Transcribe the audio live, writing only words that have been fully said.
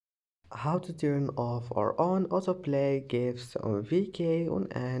How to turn off or on autoplay gifs on VK on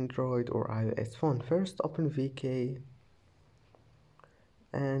Android or iOS phone. First open VK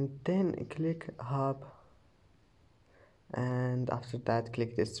and then click hub, and after that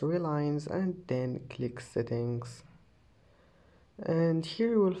click these three lines and then click settings, and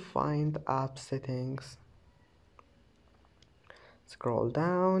here you will find app settings. Scroll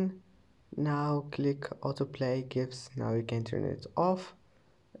down. Now click autoplay gifs. Now you can turn it off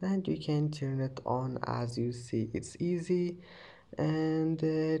and you can turn it on. As you see, it's easy, and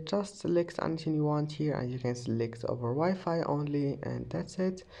just select anything you want here, and you can select over Wi-Fi only, and that's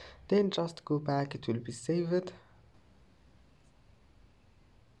it. Then just go back, it will be saved.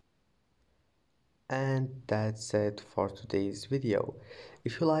 And that's it for today's video.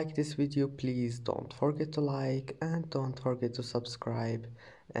 If you like this video, please don't forget to like and don't forget to subscribe,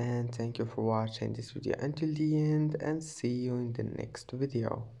 and thank you for watching this video until the end, and see you in the next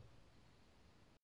video.